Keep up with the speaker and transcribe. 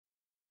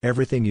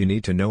Everything you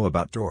need to know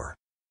about Tor.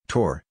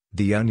 Tor,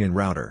 the onion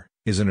router,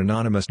 is an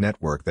anonymous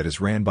network that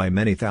is ran by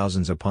many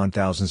thousands upon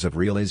thousands of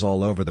relays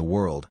all over the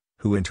world,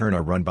 who in turn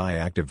are run by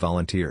active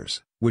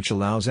volunteers, which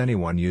allows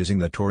anyone using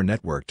the Tor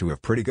network to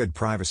have pretty good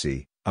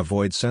privacy,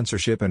 avoid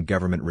censorship and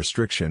government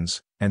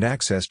restrictions, and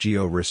access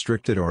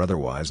geo-restricted or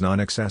otherwise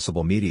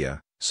non-accessible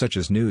media, such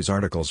as news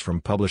articles from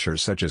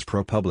publishers such as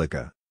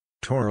ProPublica.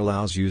 Tor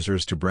allows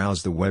users to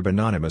browse the web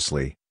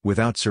anonymously,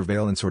 without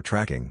surveillance or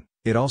tracking.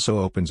 It also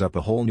opens up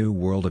a whole new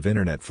world of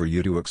internet for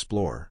you to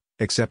explore.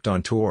 Except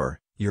on Tor,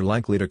 you're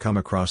likely to come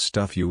across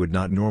stuff you would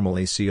not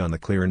normally see on the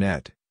clear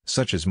net,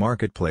 such as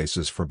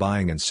marketplaces for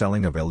buying and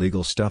selling of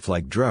illegal stuff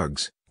like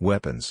drugs,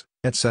 weapons,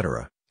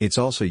 etc. It's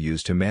also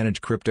used to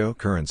manage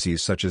cryptocurrencies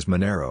such as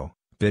Monero,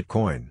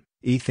 Bitcoin,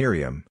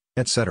 Ethereum,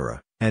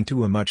 etc., and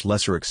to a much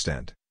lesser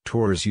extent,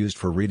 Tor is used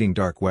for reading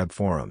dark web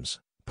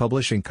forums,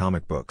 publishing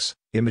comic books,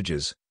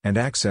 images, and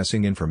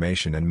accessing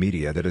information and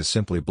media that is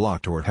simply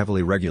blocked or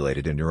heavily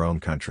regulated in your own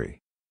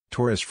country.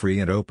 Tor is free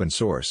and open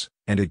source,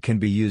 and it can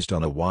be used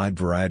on a wide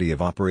variety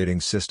of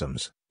operating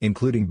systems,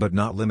 including but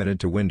not limited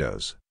to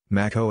Windows,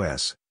 Mac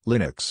OS,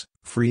 Linux,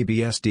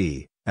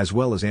 FreeBSD, as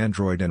well as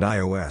Android and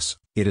iOS.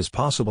 It is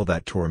possible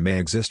that Tor may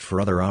exist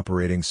for other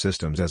operating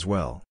systems as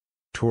well.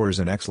 Tor is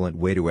an excellent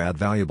way to add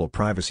valuable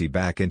privacy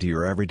back into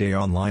your everyday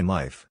online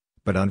life,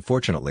 but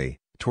unfortunately,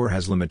 Tor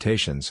has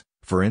limitations.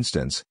 For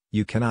instance,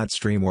 you cannot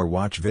stream or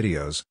watch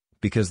videos,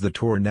 because the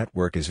Tor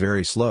network is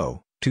very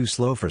slow, too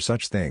slow for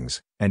such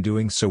things, and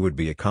doing so would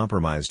be a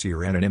compromise to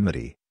your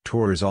anonymity.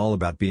 Tor is all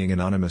about being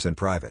anonymous and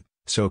private,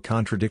 so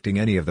contradicting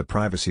any of the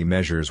privacy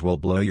measures will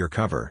blow your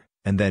cover,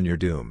 and then you're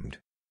doomed.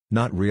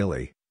 Not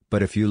really,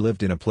 but if you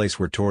lived in a place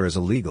where Tor is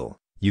illegal,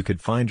 you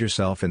could find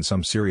yourself in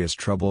some serious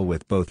trouble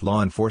with both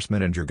law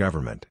enforcement and your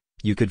government.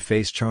 You could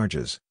face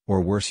charges,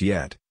 or worse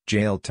yet,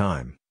 jail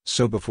time.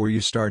 So before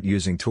you start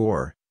using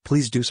Tor,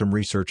 please do some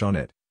research on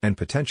it, and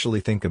potentially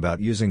think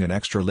about using an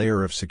extra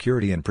layer of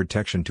security and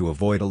protection to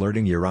avoid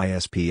alerting your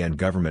ISP and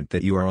government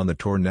that you are on the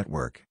Tor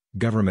network.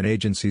 Government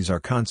agencies are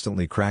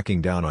constantly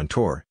cracking down on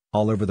Tor,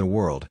 all over the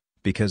world,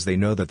 because they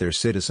know that their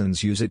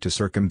citizens use it to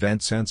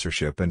circumvent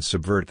censorship and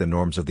subvert the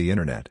norms of the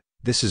internet.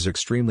 This is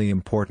extremely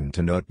important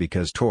to note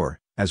because Tor,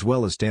 as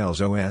well as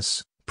Tails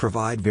OS,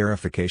 provide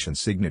verification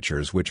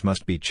signatures which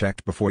must be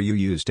checked before you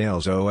use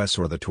Tails OS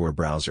or the Tor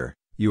browser.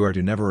 You are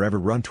to never ever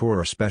run Tor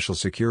or special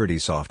security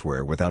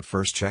software without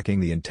first checking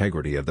the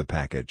integrity of the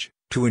package,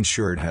 to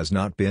ensure it has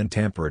not been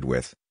tampered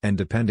with, and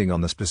depending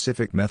on the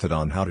specific method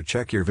on how to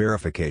check your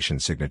verification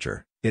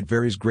signature, it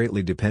varies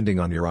greatly depending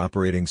on your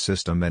operating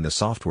system and the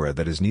software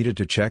that is needed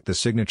to check the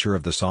signature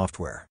of the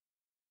software.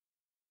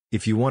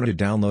 If you want to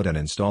download and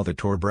install the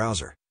Tor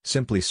browser,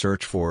 simply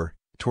search for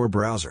Tor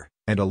Browser,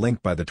 and a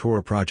link by the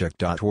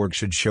torproject.org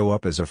should show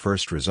up as a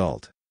first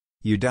result.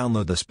 You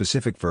download the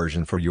specific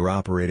version for your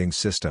operating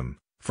system.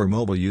 For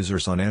mobile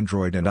users on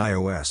Android and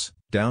iOS,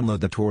 download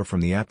the Tor from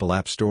the Apple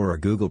App Store or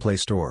Google Play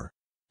Store.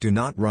 Do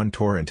not run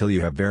Tor until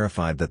you have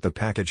verified that the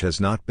package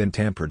has not been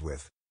tampered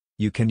with.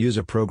 You can use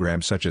a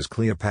program such as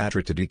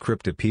Cleopatra to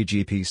decrypt a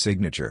PGP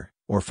signature,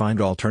 or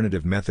find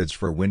alternative methods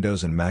for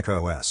Windows and Mac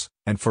OS.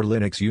 And for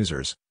Linux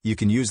users, you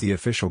can use the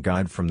official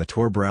guide from the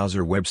Tor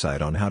browser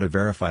website on how to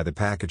verify the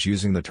package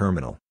using the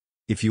terminal.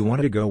 If you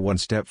wanted to go one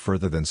step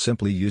further than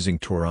simply using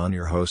Tor on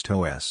your host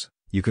OS,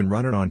 you can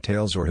run it on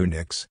Tails or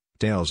Unix.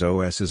 Tails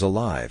OS is a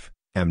live,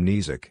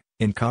 amnesic,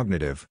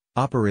 incognitive,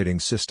 operating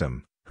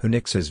system.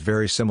 Unix is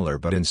very similar,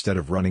 but instead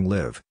of running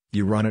live,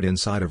 you run it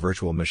inside a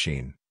virtual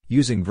machine,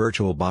 using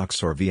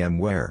VirtualBox or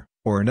VMware,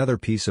 or another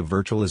piece of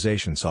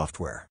virtualization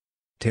software.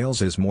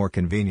 Tails is more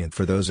convenient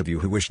for those of you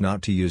who wish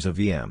not to use a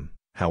VM.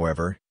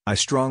 However, I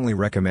strongly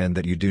recommend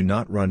that you do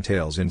not run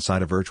Tails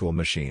inside a virtual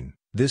machine.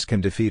 This can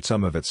defeat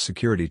some of its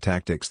security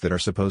tactics that are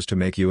supposed to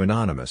make you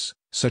anonymous,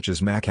 such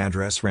as MAC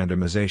address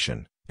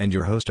randomization, and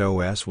your host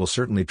OS will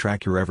certainly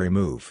track your every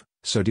move.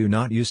 So do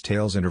not use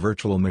Tails in a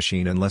virtual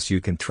machine unless you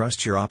can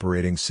trust your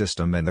operating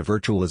system and the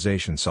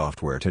virtualization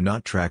software to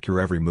not track your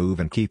every move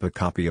and keep a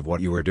copy of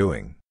what you are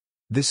doing.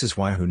 This is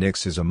why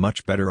Unix is a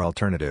much better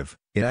alternative.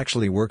 It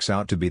actually works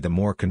out to be the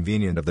more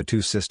convenient of the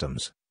two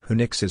systems.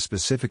 Unix is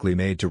specifically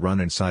made to run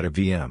inside a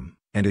VM,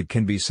 and it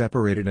can be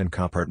separated and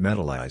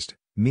compartmentalized,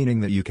 meaning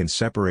that you can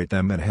separate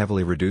them and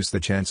heavily reduce the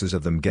chances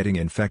of them getting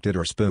infected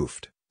or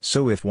spoofed.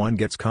 So if one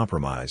gets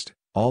compromised,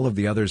 all of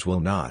the others will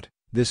not.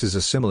 This is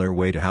a similar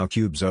way to how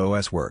Cube's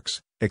OS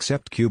works,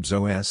 except Cube's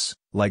OS,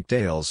 like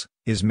Tails,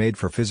 is made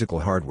for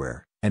physical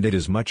hardware, and it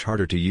is much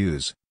harder to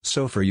use.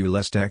 So for you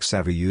less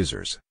tech-savvy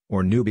users,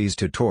 or newbies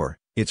to Tor,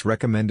 it's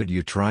recommended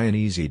you try an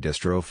easy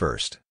distro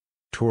first.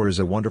 Tor is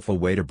a wonderful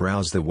way to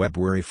browse the web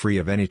worry-free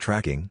of any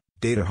tracking,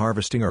 data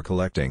harvesting or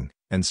collecting,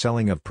 and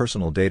selling of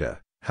personal data.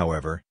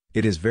 However,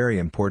 it is very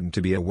important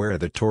to be aware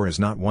that Tor is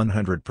not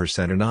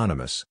 100%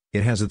 anonymous.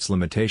 It has its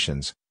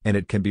limitations, and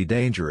it can be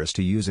dangerous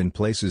to use in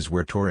places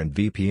where Tor and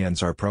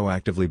VPNs are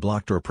proactively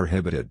blocked or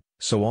prohibited,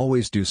 so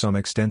always do some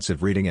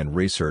extensive reading and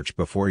research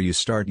before you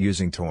start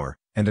using Tor.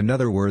 And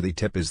another worthy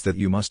tip is that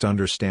you must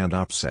understand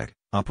OPSEC,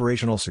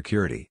 operational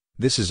security,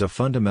 This is a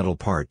fundamental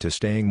part to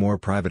staying more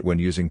private when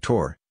using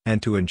Tor,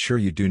 and to ensure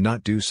you do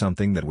not do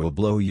something that will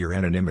blow your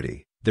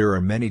anonymity. There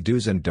are many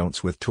do's and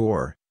don'ts with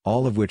Tor,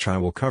 all of which I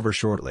will cover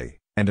shortly,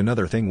 and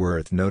another thing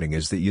worth noting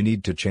is that you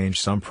need to change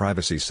some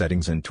privacy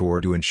settings in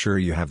Tor to ensure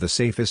you have the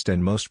safest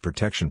and most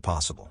protection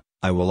possible.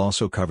 I will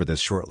also cover this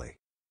shortly.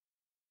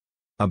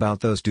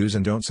 About those do's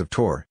and don'ts of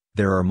Tor,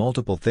 there are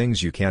multiple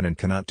things you can and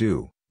cannot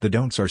do. The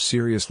don'ts are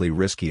seriously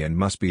risky and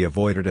must be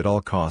avoided at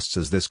all costs,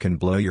 as this can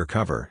blow your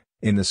cover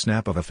in the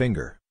snap of a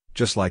finger,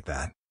 just like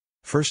that.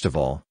 First of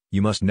all,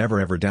 you must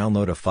never ever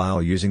download a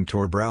file using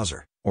Tor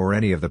Browser, or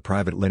any of the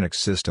private Linux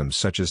systems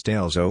such as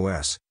Tails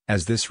OS,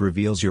 as this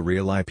reveals your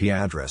real IP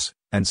address,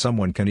 and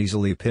someone can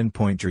easily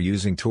pinpoint you're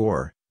using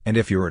Tor, and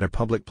if you're at a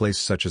public place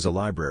such as a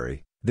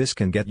library, this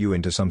can get you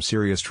into some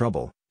serious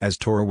trouble, as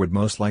Tor would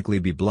most likely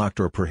be blocked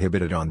or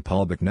prohibited on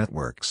public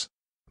networks.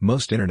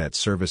 Most internet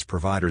service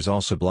providers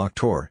also block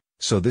Tor,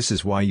 so this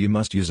is why you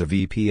must use a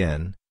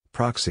VPN,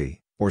 proxy,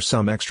 or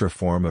some extra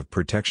form of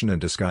protection and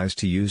disguise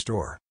to use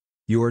Tor.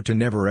 You are to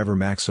never ever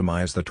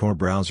maximize the Tor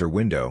browser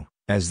window,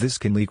 as this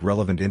can leak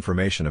relevant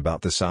information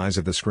about the size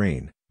of the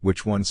screen,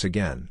 which once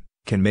again,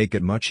 can make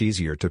it much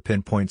easier to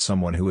pinpoint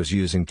someone who is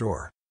using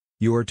Tor.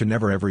 You are to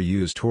never ever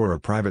use Tor or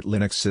private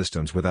Linux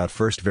systems without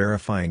first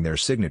verifying their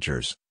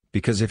signatures,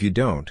 because if you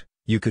don't,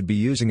 you could be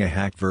using a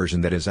hacked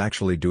version that is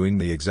actually doing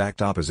the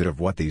exact opposite of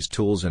what these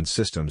tools and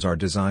systems are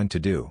designed to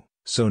do.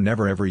 So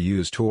never ever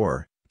use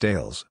Tor,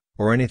 Tails,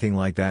 or anything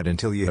like that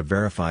until you have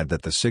verified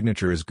that the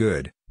signature is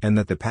good, and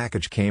that the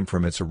package came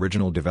from its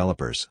original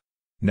developers.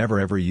 Never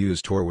ever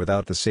use Tor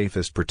without the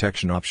safest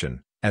protection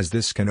option, as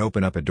this can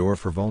open up a door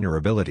for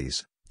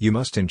vulnerabilities. You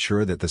must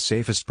ensure that the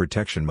safest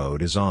protection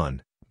mode is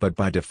on, but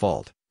by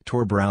default,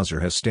 Tor Browser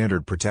has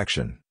standard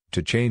protection.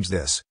 To change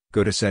this,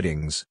 go to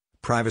Settings,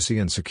 Privacy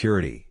and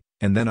Security,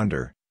 and then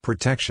under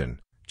Protection,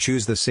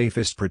 choose the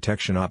safest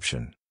protection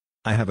option.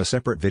 I have a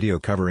separate video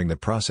covering the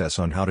process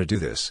on how to do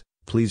this.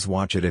 Please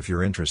watch it if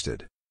you're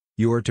interested.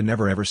 You are to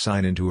never ever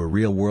sign into a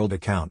real-world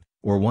account,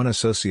 or one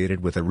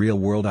associated with a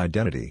real-world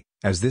identity,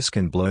 as this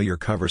can blow your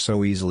cover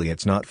so easily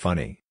it's not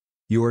funny.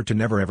 You are to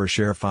never ever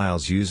share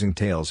files using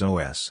Tails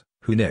OS,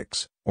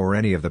 Unix, or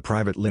any of the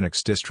private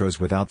Linux distros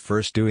without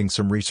first doing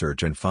some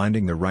research and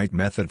finding the right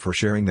method for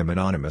sharing them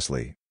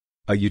anonymously.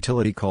 A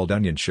utility called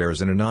Onion Share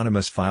is an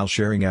anonymous file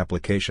sharing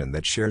application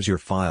that shares your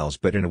files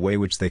but in a way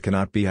which they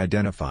cannot be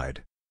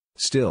identified.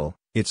 Still,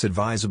 it's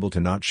advisable to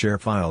not share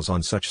files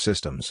on such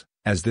systems,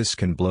 as this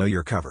can blow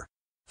your cover.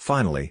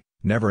 Finally,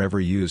 never ever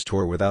use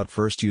Tor without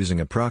first using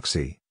a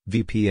proxy,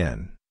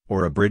 VPN,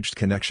 or a bridged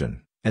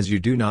connection, as you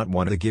do not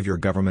want to give your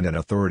government and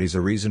authorities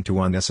a reason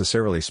to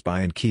unnecessarily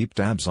spy and keep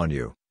tabs on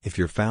you. If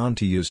you're found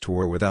to use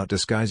Tor without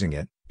disguising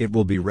it, it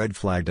will be red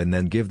flagged and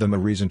then give them a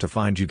reason to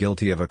find you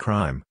guilty of a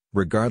crime,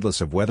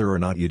 regardless of whether or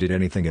not you did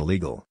anything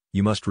illegal.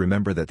 You must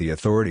remember that the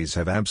authorities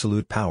have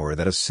absolute power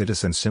that us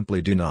citizens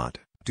simply do not.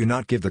 Do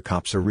not give the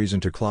cops a reason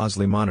to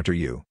closely monitor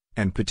you,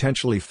 and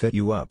potentially fit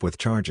you up with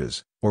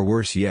charges, or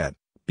worse yet,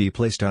 be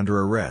placed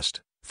under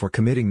arrest, for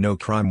committing no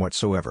crime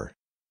whatsoever.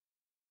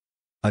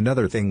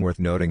 Another thing worth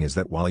noting is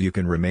that while you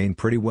can remain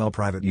pretty well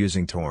private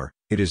using Tor,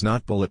 it is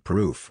not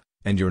bulletproof,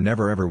 and you're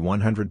never ever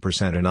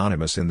 100%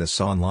 anonymous in this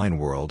online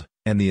world,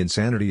 and the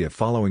insanity of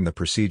following the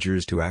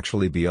procedures to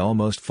actually be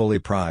almost fully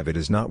private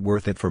is not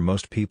worth it for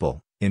most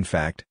people. In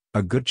fact,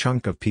 a good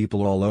chunk of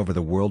people all over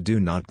the world do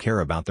not care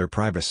about their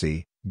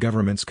privacy.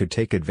 Governments could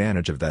take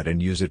advantage of that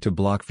and use it to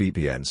block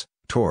VPNs,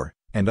 Tor,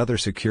 and other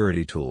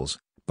security tools,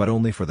 but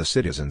only for the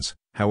citizens.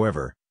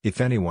 However, if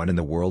anyone in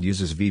the world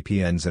uses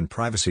VPNs and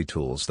privacy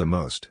tools the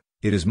most,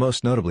 it is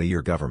most notably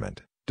your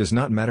government. Does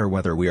not matter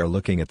whether we are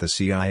looking at the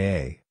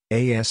CIA,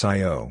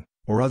 ASIO,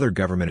 or other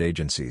government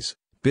agencies.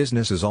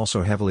 Businesses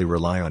also heavily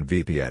rely on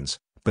VPNs,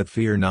 but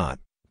fear not,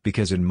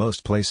 because in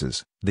most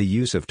places, the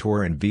use of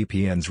Tor and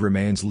VPNs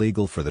remains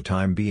legal for the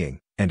time being,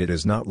 and it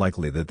is not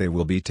likely that they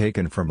will be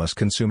taken from us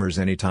consumers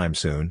anytime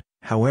soon.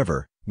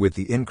 However, with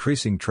the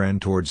increasing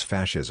trend towards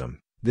fascism,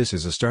 this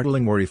is a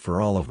startling worry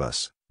for all of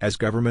us, as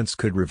governments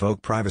could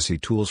revoke privacy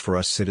tools for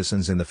us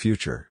citizens in the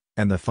future.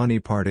 And the funny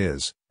part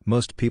is,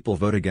 most people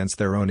vote against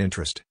their own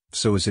interest,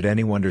 so is it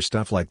any wonder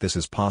stuff like this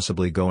is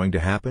possibly going to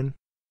happen?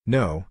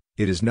 No,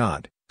 it is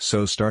not,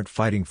 so start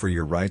fighting for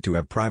your right to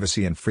have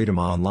privacy and freedom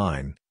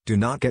online. Do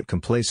not get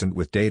complacent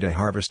with data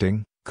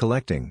harvesting,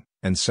 collecting,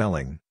 and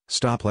selling.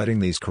 Stop letting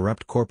these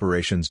corrupt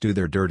corporations do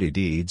their dirty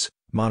deeds,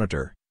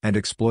 monitor, and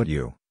exploit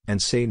you,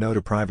 and say no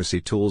to privacy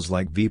tools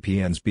like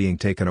VPNs being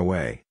taken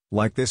away.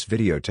 Like this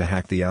video to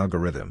hack the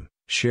algorithm,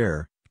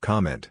 share,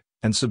 comment,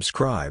 and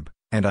subscribe,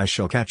 and I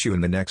shall catch you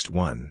in the next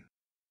one.